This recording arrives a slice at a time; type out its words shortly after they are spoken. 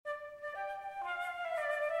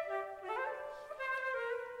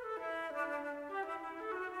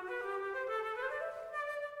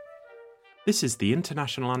This is the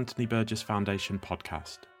International Anthony Burgess Foundation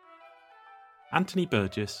podcast. Anthony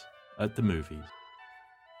Burgess at the movies.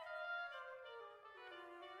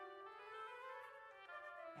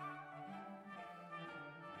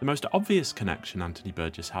 The most obvious connection Anthony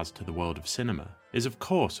Burgess has to the world of cinema is, of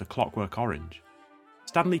course, A Clockwork Orange.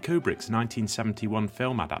 Stanley Kubrick's 1971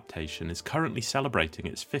 film adaptation is currently celebrating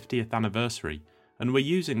its 50th anniversary, and we're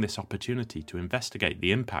using this opportunity to investigate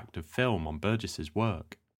the impact of film on Burgess's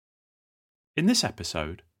work. In this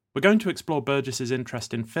episode, we're going to explore Burgess's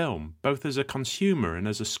interest in film, both as a consumer and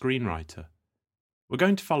as a screenwriter. We're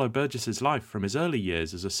going to follow Burgess's life from his early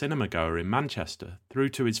years as a cinema-goer in Manchester through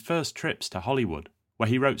to his first trips to Hollywood, where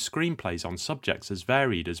he wrote screenplays on subjects as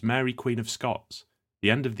varied as Mary Queen of Scots,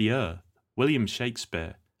 The End of the Earth, William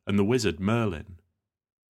Shakespeare, and the wizard Merlin.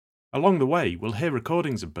 Along the way, we'll hear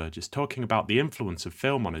recordings of Burgess talking about the influence of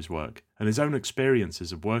film on his work and his own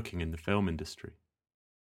experiences of working in the film industry.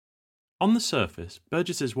 On the surface,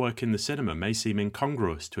 Burgess's work in the cinema may seem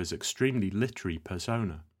incongruous to his extremely literary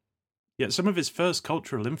persona. Yet some of his first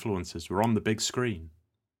cultural influences were on the big screen.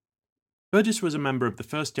 Burgess was a member of the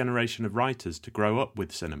first generation of writers to grow up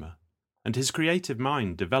with cinema, and his creative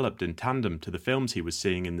mind developed in tandem to the films he was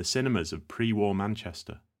seeing in the cinemas of pre-war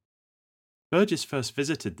Manchester. Burgess first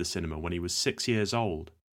visited the cinema when he was 6 years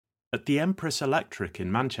old. At the Empress Electric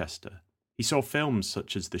in Manchester, he saw films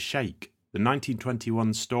such as The Sheikh, the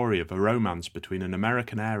 1921 story of a romance between an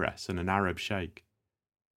American heiress and an Arab sheikh,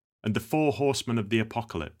 and The Four Horsemen of the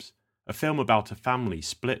Apocalypse, a film about a family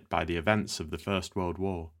split by the events of the First World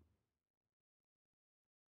War.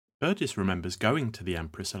 Burgess remembers going to the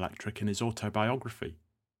Empress Electric in his autobiography,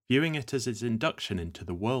 viewing it as his induction into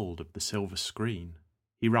the world of the silver screen.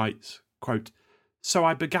 He writes, quote, "So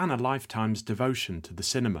I began a lifetime's devotion to the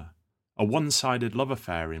cinema, a one-sided love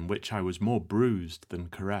affair in which I was more bruised than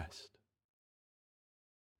caressed."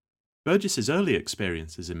 Burgess's early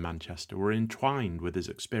experiences in Manchester were entwined with his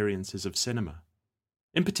experiences of cinema.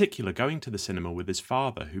 In particular, going to the cinema with his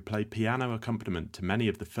father, who played piano accompaniment to many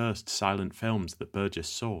of the first silent films that Burgess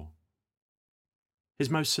saw. His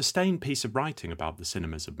most sustained piece of writing about the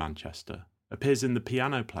cinemas of Manchester appears in The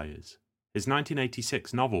Piano Players, his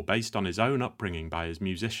 1986 novel based on his own upbringing by his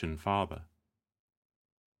musician father.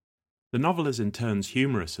 The novel is in turns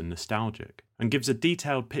humorous and nostalgic, and gives a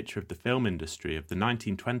detailed picture of the film industry of the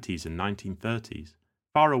 1920s and 1930s,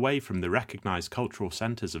 far away from the recognised cultural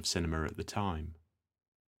centres of cinema at the time.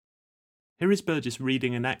 Here is Burgess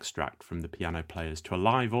reading an extract from The Piano Players to a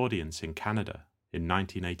live audience in Canada in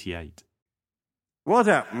 1988. What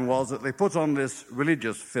happened was that they put on this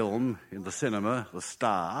religious film in the cinema, The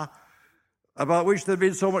Star, about which there'd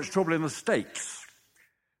been so much trouble in the States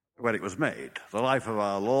when it was made. The life of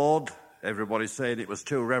our Lord. Everybody saying it was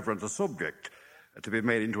too reverent a subject to be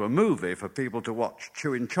made into a movie for people to watch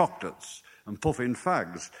chewing chocolates and puffing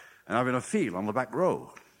fags and having a feel on the back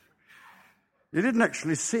row. You didn't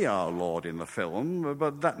actually see our Lord in the film,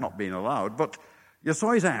 but that not being allowed, but you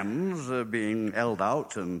saw his hands being held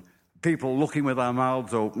out and people looking with their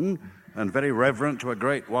mouths open and very reverent to a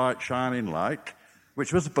great white shining light,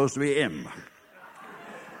 which was supposed to be him.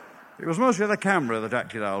 It was mostly the camera that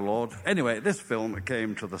acted our Lord. Anyway, this film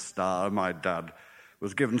came to the Star. My dad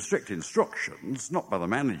was given strict instructions, not by the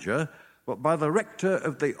manager, but by the rector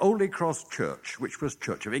of the Holy Cross Church, which was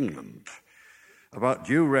Church of England, about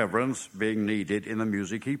due reverence being needed in the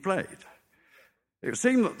music he played. It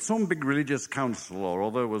seemed that some big religious council or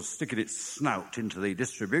other was sticking its snout into the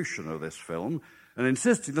distribution of this film and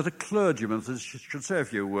insisting that a clergyman should say a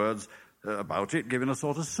few words about it, giving a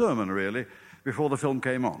sort of sermon, really, before the film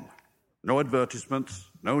came on. No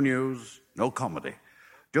advertisements, no news, no comedy.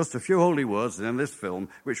 Just a few holy words in this film,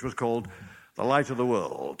 which was called The Light of the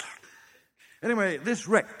World. Anyway, this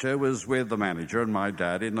rector was with the manager and my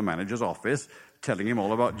dad in the manager's office, telling him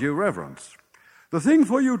all about due reverence. "The thing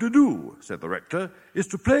for you to do," said the rector, "is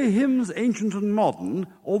to play hymns ancient and modern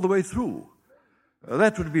all the way through.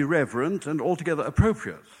 That would be reverent and altogether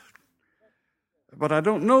appropriate." "But I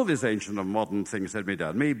don't know this ancient and modern thing," said my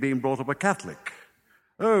dad, "me being brought up a Catholic."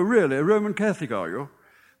 "Oh, really? A Roman Catholic, are you?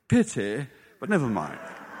 Pity, but never mind.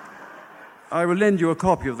 I will lend you a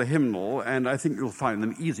copy of the hymnal, and I think you'll find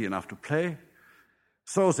them easy enough to play."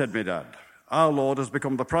 "So," said my dad, "our Lord has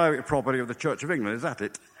become the private property of the Church of England, is that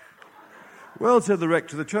it?" "Well," said the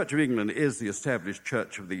rector, "the Church of England is the established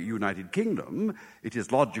church of the United Kingdom. It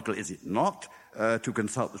is logical, is it not, to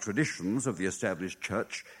consult the traditions of the established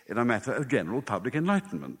church in a matter of general public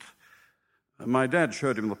enlightenment." My dad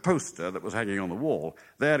showed him the poster that was hanging on the wall.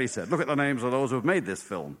 There, he said, "Look at the names of those who have made this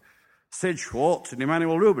film. Sid Schwartz and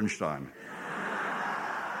Emanuel Rubinstein.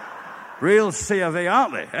 Real C of A,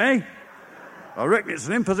 aren't they, eh?" I reckon it's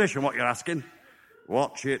an imposition, what you're asking.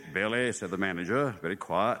 Watch it, Billy, said the manager, very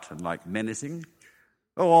quiet and like menacing.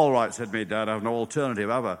 Oh, all right, said me dad, I've no alternative,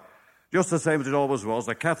 have I? Just the same as it always was,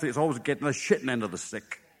 the Catholics always getting the shitting end of the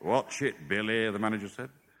stick. Watch it, Billy, the manager said.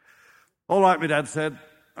 All right, my dad said,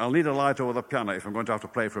 I'll need a light over the piano if I'm going to have to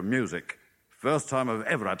play from music. First time I've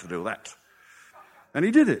ever had to do that. And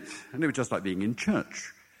he did it, and it was just like being in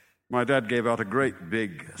church. My dad gave out a great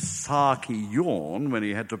big sarky yawn when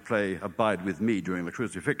he had to play Abide With Me during the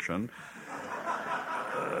crucifixion,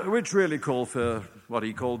 which really called for what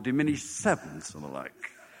he called diminished sevenths and the like.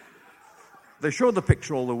 They showed the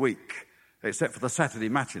picture all the week, except for the Saturday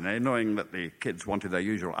matinee, knowing that the kids wanted their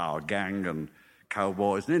usual Our Gang and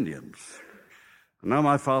cowboys and Indians. And now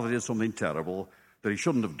my father did something terrible that he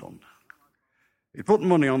shouldn't have done. He put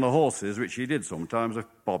money on the horses, which he did sometimes, a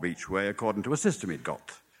bob each way, according to a system he'd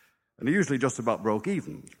got. And he usually just about broke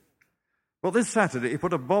even. But this Saturday, he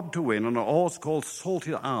put a bob to win on a horse called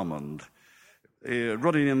Salted Almond,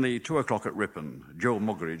 running in the 2 o'clock at Ripon, Joe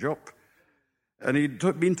Muggeridge up. And he'd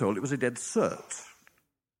been told it was a dead cert.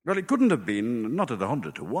 Well, it couldn't have been, not at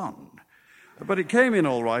 100 to 1. But it came in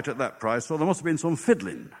all right at that price, so there must have been some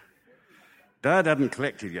fiddling. Dad hadn't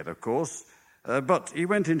collected yet, of course, but he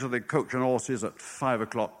went into the Coach and Horses at 5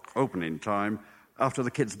 o'clock opening time after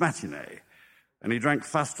the kids' matinee, and he drank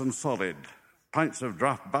fast and solid, pints of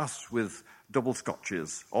draft Bass with double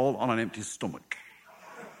scotches, all on an empty stomach.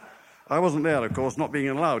 I wasn't there, of course, not being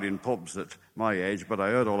allowed in pubs at my age, but I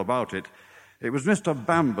heard all about it. It was Mr.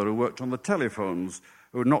 Bamber, who worked on the telephones,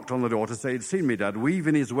 who knocked on the door to say he'd seen me dad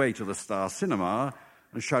weaving his way to the Star Cinema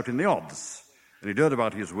and shouting the odds. And he'd heard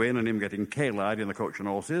about his win and him getting K-Lide in the Coach and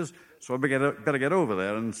Horses, so I'd better get over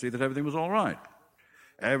there and see that everything was all right.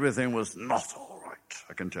 Everything was not all right,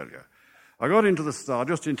 I can tell you. I got into the Star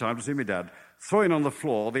just in time to see me dad throwing on the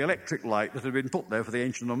floor the electric light that had been put there for the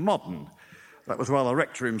ancient and modern. That was while the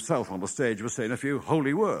rector himself on the stage was saying a few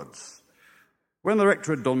holy words. When the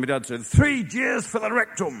rector had done, my dad said, 3 cheers for the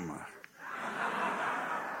rectum.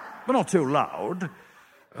 But not too loud.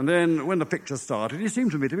 And then when the picture started, he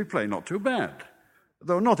seemed to me to be playing not too bad.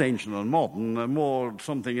 Though not ancient and modern, more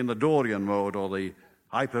something in the Dorian mode or the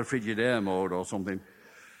hyper-Frigidaire mode or something.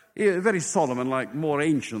 Very solemn and like more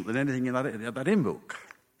ancient than anything in that hymn book.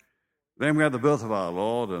 Then we had the birth of our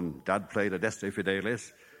Lord, and Dad played Adeste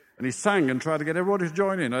Fidelis, and he sang and tried to get everybody to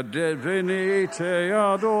join in. Venite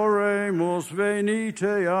adoremus, venite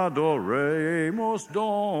adoremus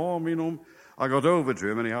Dominum. I got over to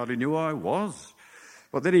him, and he hardly knew who I was.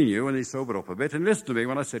 But then he knew, and he sobered up a bit, and listened to me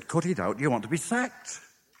when I said, cut it out, you want to be sacked.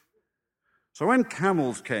 So when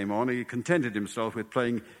Camels came on, he contented himself with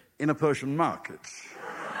playing In a Persian Market,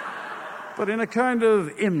 but in a kind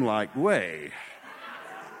of hymn-like way.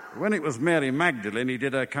 When it was Mary Magdalene, he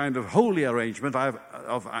did a kind of holy arrangement of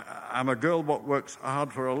I'm a girl what works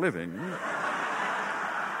hard for a living,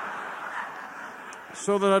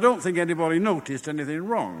 so that I don't think anybody noticed anything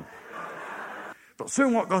wrong. But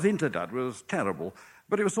soon what got into Dad was terrible,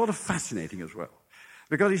 but it was sort of fascinating as well,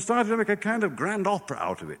 because he started to make a kind of grand opera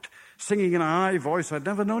out of it, singing in a high voice I'd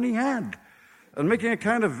never known he had, and making a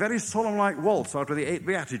kind of very solemn-like waltz out of the 8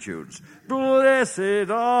 Beatitudes. Blessed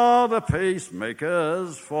are the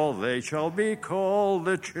pacemakers, for they shall be called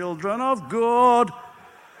the children of God.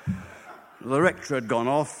 The rector had gone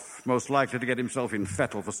off, most likely to get himself in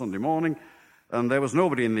fettle for Sunday morning, and there was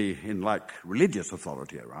nobody in religious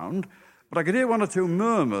authority around, but I could hear 1 or 2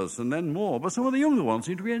 murmurs and then more, but some of the younger ones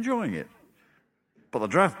seemed to be enjoying it. But the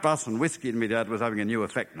draft bass and whiskey in me dad was having a new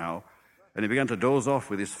effect now, and he began to doze off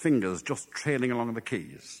with his fingers just trailing along the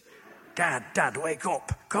keys. Dad, wake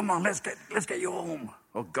up. Come on, let's get you home.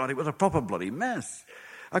 Oh, God, it was a proper bloody mess.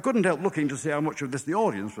 I couldn't help looking to see how much of this the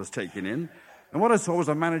audience was taking in, and what I saw was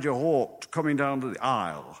a manager Hawke coming down the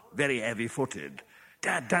aisle, very heavy-footed.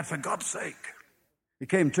 Dad, for God's sake. He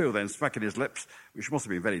came to then, smacking his lips, which must have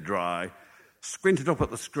been very dry, squinted up at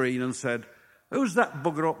the screen and said, who's that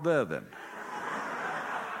bugger up there then?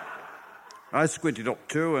 I squinted up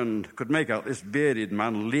too and could make out this bearded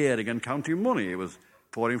man leering and counting money. He was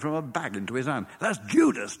pouring from a bag into his hand. That's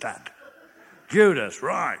Judas, Dad. Judas,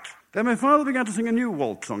 right. Then my father began to sing a new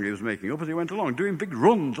waltz song he was making up as he went along, doing big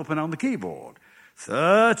runs up and down the keyboard.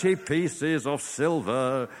 30 pieces of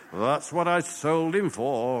silver, that's what I sold him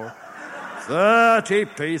for. 30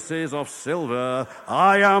 pieces of silver,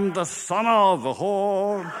 I am the son of a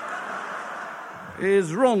whore.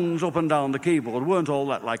 His runs up and down the keyboard weren't all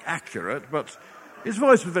that, accurate, but his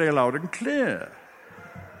voice was very loud and clear.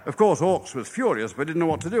 Of course, Hawkes was furious, but didn't know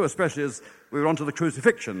what to do, especially as we were onto the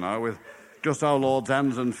crucifixion now, with just our Lord's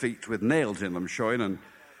hands and feet with nails in them showing, and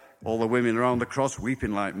all the women around the cross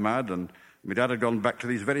weeping like mad, and My dad had gone back to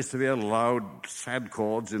these very severe, loud, sad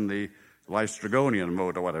chords in the Lystragonian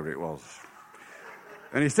mode or whatever it was.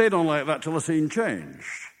 And he stayed on like that till the scene changed.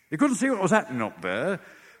 He couldn't see what was happening up there,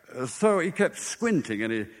 so he kept squinting,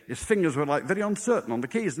 and his fingers were like very uncertain on the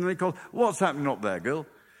keys. And then he called, "What's happening up there, girl?"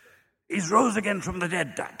 "He's rose again from the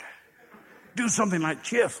dead, Dad. Do something like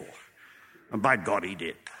cheerful." And by God, he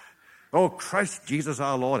did. "Oh, Christ Jesus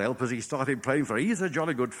our Lord, help us," he started playing, for he's a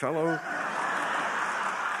jolly good fellow.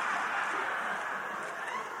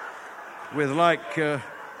 with like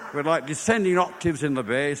descending octaves in the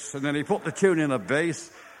bass, and then he put the tune in the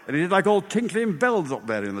bass, and he did like all tinkling bells up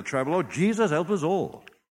there in the treble. Oh, Jesus, help us all.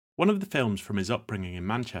 One of the films from his upbringing in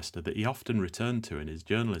Manchester that he often returned to in his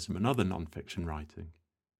journalism and other non-fiction writing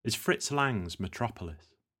is Fritz Lang's Metropolis.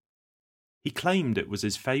 He claimed it was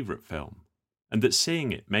his favourite film, and that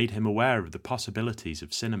seeing it made him aware of the possibilities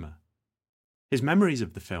of cinema. His memories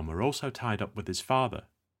of the film are also tied up with his father,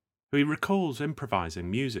 who he recalls improvising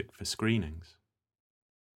music for screenings.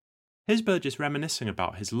 Here's Burgess reminiscing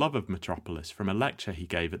about his love of Metropolis from a lecture he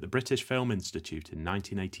gave at the British Film Institute in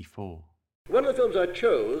 1984. One of the films I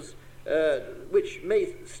chose, which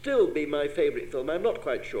may still be my favourite film, I'm not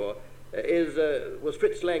quite sure, was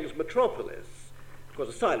Fritz Lang's Metropolis. Of course,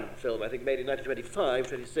 a silent film, I think, made in 1925,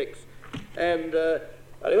 26. And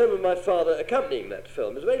I remember my father accompanying that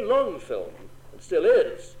film. It was a very long film, and still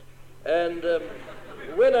is. And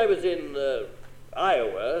when I was in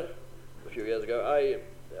Iowa a few years ago, I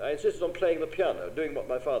insisted on playing the piano, doing what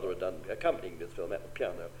my father had done, accompanying this film at the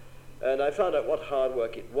piano. And I found out what hard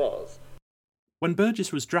work it was. When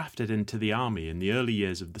Burgess was drafted into the army in the early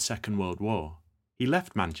years of the Second World War, he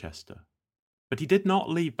left Manchester, but he did not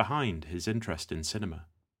leave behind his interest in cinema.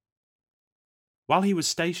 While he was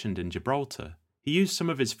stationed in Gibraltar, he used some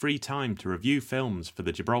of his free time to review films for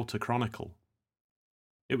the Gibraltar Chronicle.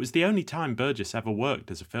 It was the only time Burgess ever worked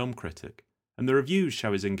as a film critic, and the reviews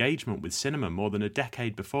show his engagement with cinema more than a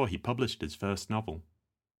decade before he published his first novel.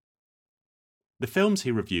 The films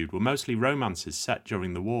he reviewed were mostly romances set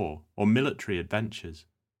during the war or military adventures,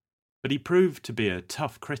 but he proved to be a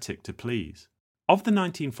tough critic to please. Of the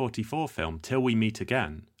 1944 film Till We Meet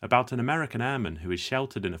Again, about an American airman who is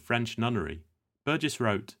sheltered in a French nunnery, Burgess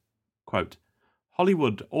wrote, quote,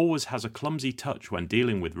 "Hollywood always has a clumsy touch when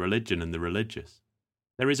dealing with religion and the religious.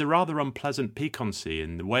 There is a rather unpleasant piquancy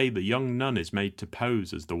in the way the young nun is made to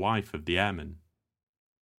pose as the wife of the airman."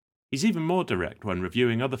 He's even more direct when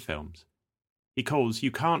reviewing other films. He calls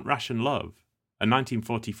You Can't Ration Love, a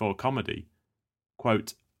 1944 comedy,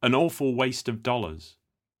 quote, "an awful waste of dollars."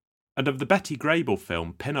 And of the Betty Grable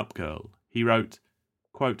film Pin-Up Girl, he wrote,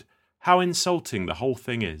 quote, "How insulting the whole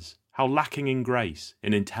thing is, how lacking in grace,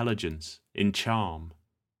 in intelligence, in charm."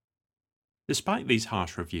 Despite these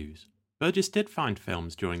harsh reviews, Burgess did find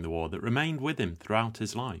films during the war that remained with him throughout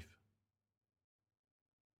his life.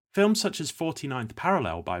 Films such as 49th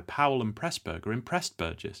Parallel by Powell and Pressburger impressed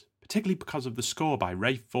Burgess, particularly because of the score by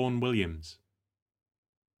Ralph Vaughan Williams.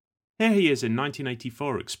 Here he is in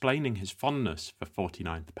 1984 explaining his fondness for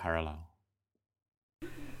 49th Parallel.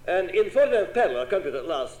 And in 49th Parallel, I'll come to it at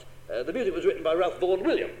last, the music was written by Ralph Vaughan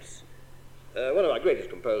Williams, one of our greatest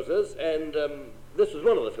composers, and this was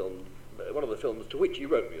one of the films to which he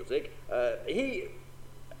wrote music.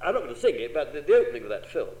 I'm not going to sing it, but the opening of that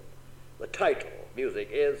film, the title music,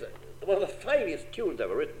 is one of the finest tunes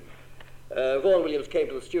ever written. Vaughan Williams came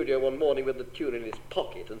to the studio one morning with the tune in his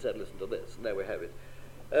pocket and said, "Listen to this," and there we have it.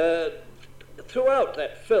 Throughout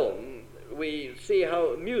that film, we see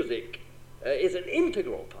how music is an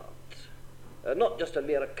integral part, not just a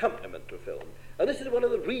mere accompaniment to a film. And this is one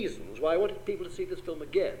of the reasons why I wanted people to see this film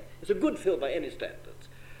again. It's a good film by any standards,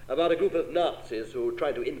 about a group of Nazis who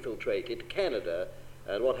try to infiltrate into Canada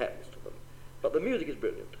and what happens to them. But the music is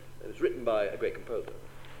brilliant, and it's written by a great composer.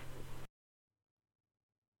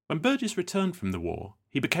 When Burgess returned from the war,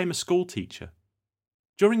 he became a school teacher.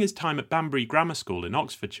 During his time at Banbury Grammar School in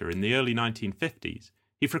Oxfordshire in the early 1950s,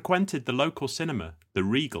 he frequented the local cinema, the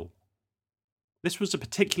Regal. This was a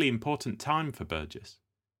particularly important time for Burgess,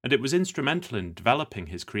 and it was instrumental in developing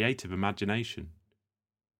his creative imagination.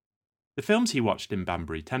 The films he watched in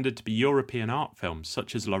Banbury tended to be European art films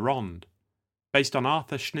such as La Ronde, based on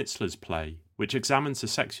Arthur Schnitzler's play, which examines the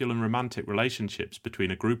sexual and romantic relationships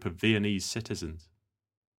between a group of Viennese citizens.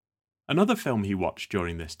 Another film he watched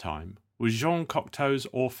during this time was Jean Cocteau's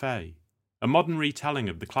Orphée, a modern retelling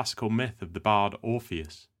of the classical myth of the bard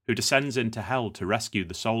Orpheus, who descends into hell to rescue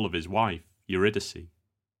the soul of his wife, Eurydice.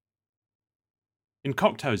 In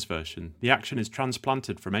Cocteau's version, the action is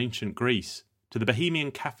transplanted from ancient Greece to the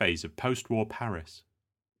bohemian cafes of post-war Paris.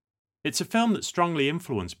 It's a film that strongly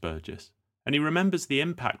influenced Burgess, and he remembers the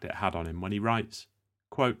impact it had on him when he writes,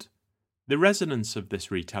 quote, The resonance of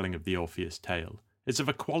this retelling of the Orpheus tale is of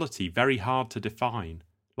a quality very hard to define.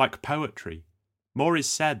 Like poetry, more is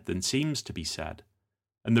said than seems to be said,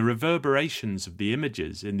 and the reverberations of the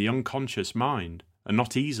images in the unconscious mind are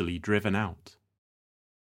not easily driven out.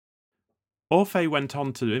 Orphée went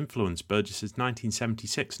on to influence Burgess's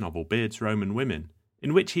 1976 novel Beard's Roman Women,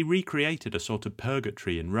 in which he recreated a sort of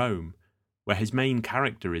purgatory in Rome, where his main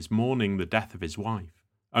character is mourning the death of his wife,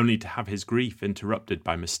 only to have his grief interrupted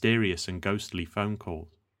by mysterious and ghostly phone calls.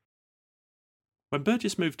 When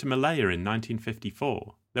Burgess moved to Malaya in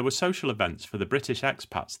 1954, there were social events for the British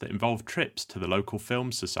expats that involved trips to the local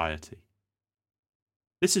film society.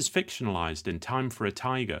 This is fictionalised in Time for a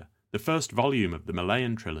Tiger, the first volume of the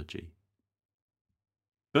Malayan trilogy.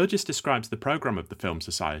 Burgess describes the programme of the film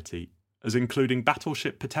society as including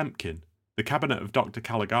Battleship Potemkin, The Cabinet of Dr.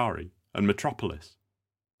 Caligari, and Metropolis,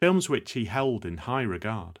 films which he held in high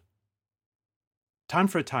regard. Time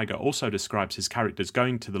for a Tiger also describes his characters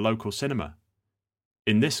going to the local cinema,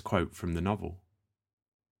 in this quote from the novel.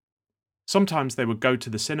 Sometimes they would go to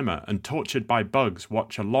the cinema and, tortured by bugs,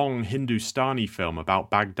 watch a long Hindustani film about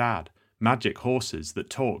Baghdad, magic horses that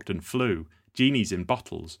talked and flew, genies in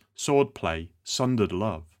bottles, swordplay, sundered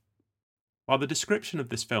love. While the description of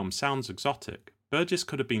this film sounds exotic, Burgess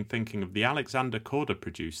could have been thinking of the Alexander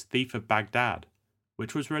Korda-produced Thief of Baghdad,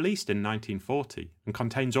 which was released in 1940 and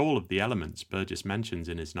contains all of the elements Burgess mentions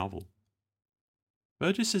in his novel.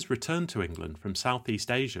 Burgess's return to England from Southeast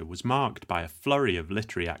Asia was marked by a flurry of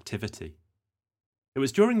literary activity. It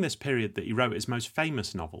was during this period that he wrote his most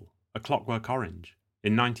famous novel, A Clockwork Orange,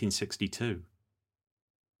 in 1962.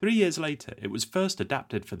 3 years later, it was first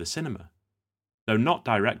adapted for the cinema, though not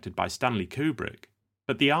directed by Stanley Kubrick,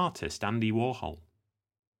 but the artist Andy Warhol.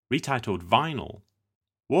 Retitled Vinyl,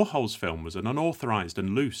 Warhol's film was an unauthorized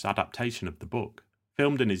and loose adaptation of the book,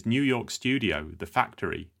 filmed in his New York studio, The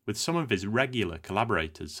Factory, with some of his regular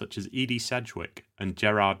collaborators such as Edie Sedgwick and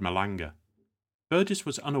Gerard Malanga. Burgess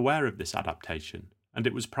was unaware of this adaptation, and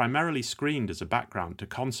it was primarily screened as a background to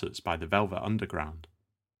concerts by the Velvet Underground.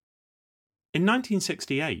 In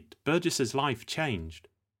 1968, Burgess's life changed.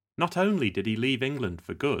 Not only did he leave England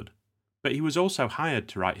for good, but he was also hired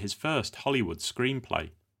to write his first Hollywood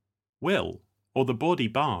screenplay. Will, or The Bawdy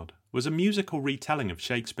Bard, was a musical retelling of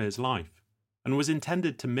Shakespeare's life, and was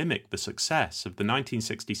intended to mimic the success of the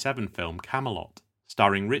 1967 film Camelot,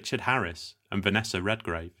 starring Richard Harris and Vanessa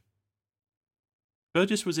Redgrave.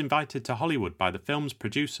 Burgess was invited to Hollywood by the film's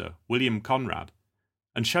producer, William Conrad,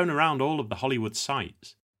 and shown around all of the Hollywood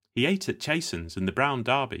sights. He ate at Chasen's and the Brown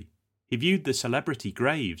Derby. He viewed the celebrity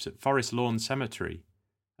graves at Forest Lawn Cemetery,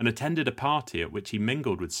 and attended a party at which he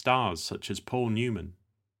mingled with stars such as Paul Newman.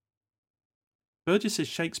 Burgess's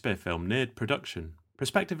Shakespeare film neared production,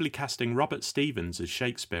 prospectively casting Robert Stevens as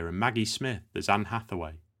Shakespeare and Maggie Smith as Anne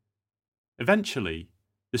Hathaway. Eventually,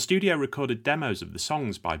 the studio recorded demos of the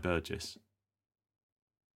songs by Burgess.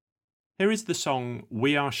 Here is the song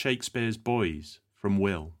We Are Shakespeare's Boys from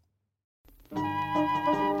Will.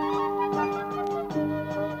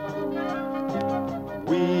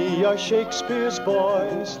 We are Shakespeare's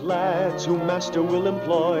boys, lads whom Master Will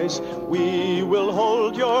employs. We will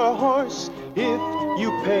hold your horse if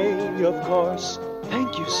you pay, of course.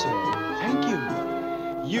 Thank you, sir, thank you.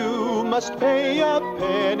 You must pay a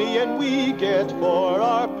penny and we get for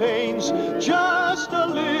our pains just a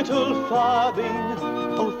little farthing.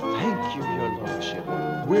 Oh, thank you, your lordship.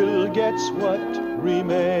 Will gets what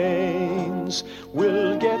remains.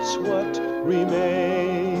 Will gets what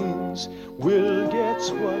remains. Will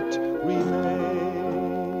gets what remains.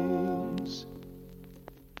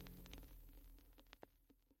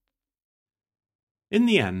 In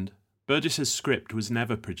the end, Burgess's script was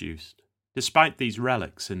never produced, despite these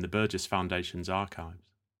relics in the Burgess Foundation's archives.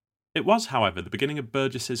 It was, however, the beginning of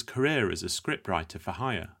Burgess's career as a scriptwriter for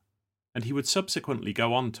hire, and he would subsequently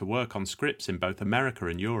go on to work on scripts in both America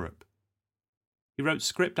and Europe. He wrote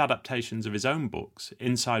script adaptations of his own books,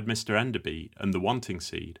 Inside Mr. Enderby and The Wanting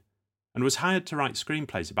Seed, and was hired to write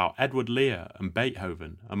screenplays about Edward Lear and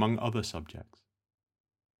Beethoven, among other subjects.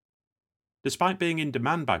 Despite being in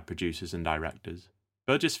demand by producers and directors,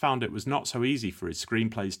 Burgess found it was not so easy for his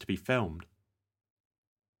screenplays to be filmed.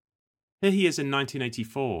 Here he is in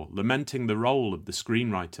 1984, lamenting the role of the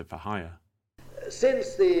screenwriter for hire.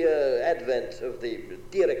 Since the advent of the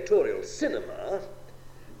directorial cinema,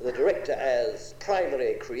 the director as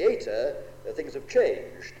primary creator, things have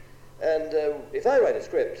changed. And if I write a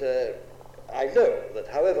script, I know that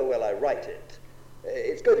however well I write it,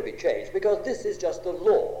 it's going to be changed because this is just the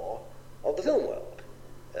law of the film world.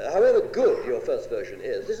 However good your first version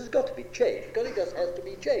is, this has got to be changed because it just has to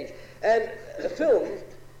be changed. And a film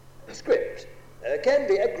script can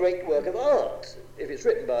be a great work of art if it's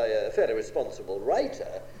written by a fairly responsible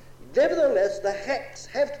writer. Nevertheless, the hacks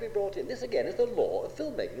have to be brought in. This, again, is the law of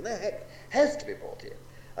filmmaking. The hack has to be brought in.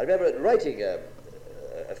 I remember writing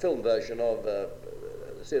a film version of a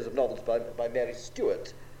series of novels by Mary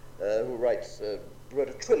Stuart, who wrote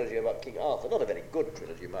a trilogy about King Arthur. Not a very good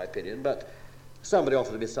trilogy, in my opinion, but somebody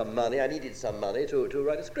offered me some money. I needed some money to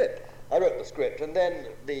write a script. I wrote the script, and then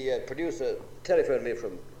the producer telephoned me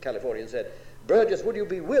from California and said, "Burgess, would you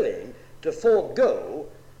be willing to forego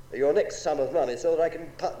your next sum of money so that I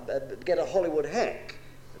can get a Hollywood hack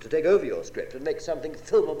to take over your script and make something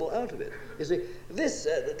filmable out of it?" You see, there's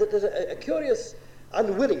a curious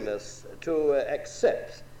unwillingness to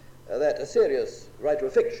accept that a serious writer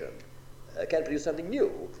of fiction can produce something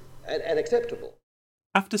new and acceptable.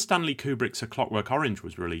 After Stanley Kubrick's A Clockwork Orange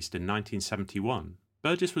was released in 1971,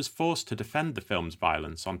 Burgess was forced to defend the film's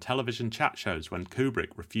violence on television chat shows when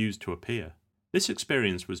Kubrick refused to appear. This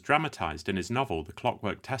experience was dramatised in his novel The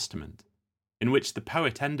Clockwork Testament, in which the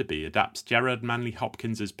poet Enderby adapts Gerard Manley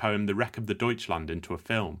Hopkins's poem The Wreck of the Deutschland into a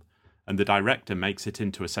film, and the director makes it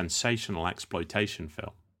into a sensational exploitation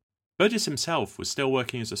film. Burgess himself was still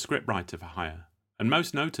working as a scriptwriter for hire, and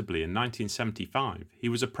most notably in 1975 he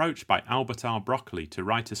was approached by Albert R. Broccoli to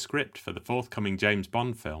write a script for the forthcoming James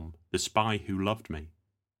Bond film, The Spy Who Loved Me.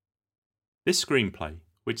 This screenplay,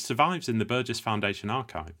 which survives in the Burgess Foundation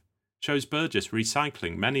archive, shows Burgess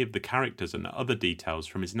recycling many of the characters and other details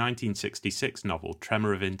from his 1966 novel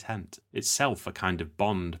Tremor of Intent, itself a kind of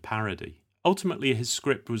Bond parody. Ultimately, his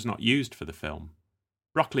script was not used for the film,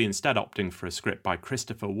 Broccoli instead opting for a script by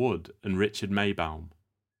Christopher Wood and Richard Maybaum.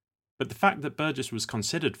 But the fact that Burgess was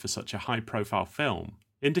considered for such a high-profile film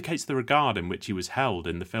indicates the regard in which he was held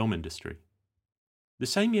in the film industry. The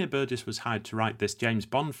same year Burgess was hired to write this James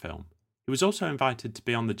Bond film, he was also invited to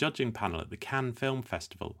be on the judging panel at the Cannes Film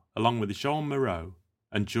Festival, along with Jean Moreau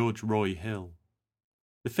and George Roy Hill.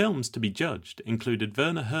 The films to be judged included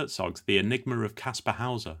Werner Herzog's The Enigma of Caspar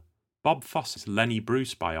Hauser, Bob Fosse's Lenny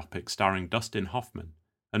Bruce biopic starring Dustin Hoffman,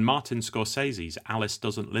 and Martin Scorsese's Alice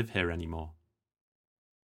Doesn't Live Here Anymore.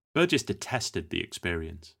 Burgess detested the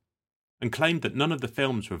experience, and claimed that none of the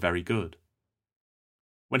films were very good.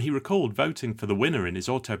 When he recalled voting for the winner in his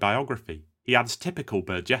autobiography, he adds typical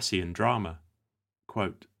Burgessian drama.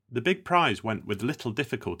 Quote, "The big prize went with little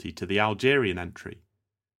difficulty to the Algerian entry.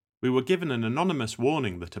 We were given an anonymous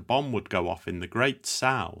warning that a bomb would go off in the Great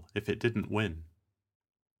Sal if it didn't win."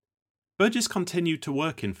 Burgess continued to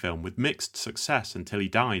work in film with mixed success until he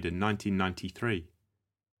died in 1993.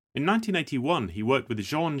 In 1981, he worked with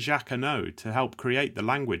Jean-Jacques Annaud to help create the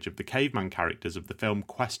language of the caveman characters of the film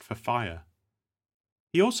Quest for Fire.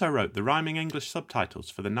 He also wrote the rhyming English subtitles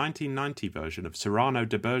for the 1990 version of Cyrano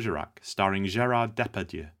de Bergerac, starring Gérard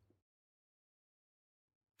Depardieu.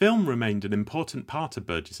 Film remained an important part of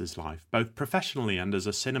Burgess's life, both professionally and as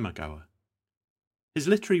a cinema-goer. His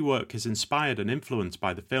literary work is inspired and influenced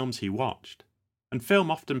by the films he watched, and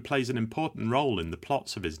film often plays an important role in the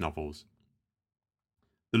plots of his novels.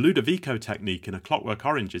 The Ludovico technique in A Clockwork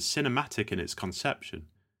Orange is cinematic in its conception,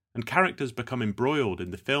 and characters become embroiled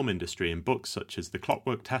in the film industry in books such as The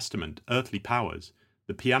Clockwork Testament, Earthly Powers,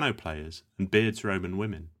 The Piano Players, and Beard's Roman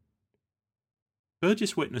Women.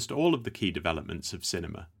 Burgess witnessed all of the key developments of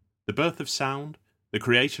cinema, the birth of sound, the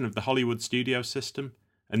creation of the Hollywood studio system,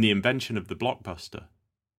 and the invention of the blockbuster.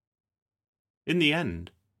 In the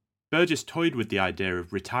end, Burgess toyed with the idea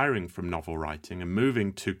of retiring from novel writing and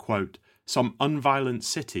moving to, quote, "some unviolent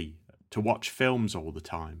city to watch films all the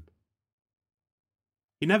time."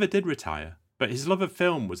 He never did retire, but his love of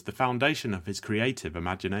film was the foundation of his creative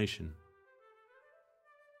imagination.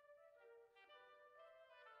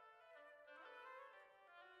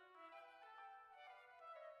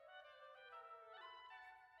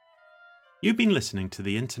 You've been listening to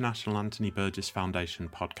the International Anthony Burgess Foundation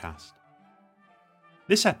podcast.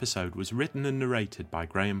 This episode was written and narrated by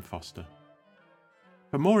Graham Foster.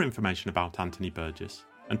 For more information about Anthony Burgess,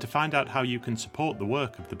 and to find out how you can support the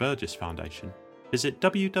work of the Burgess Foundation, visit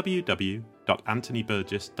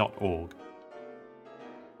www.anthonyburgess.org.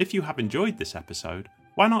 If you have enjoyed this episode,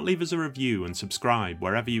 why not leave us a review and subscribe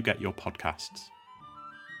wherever you get your podcasts?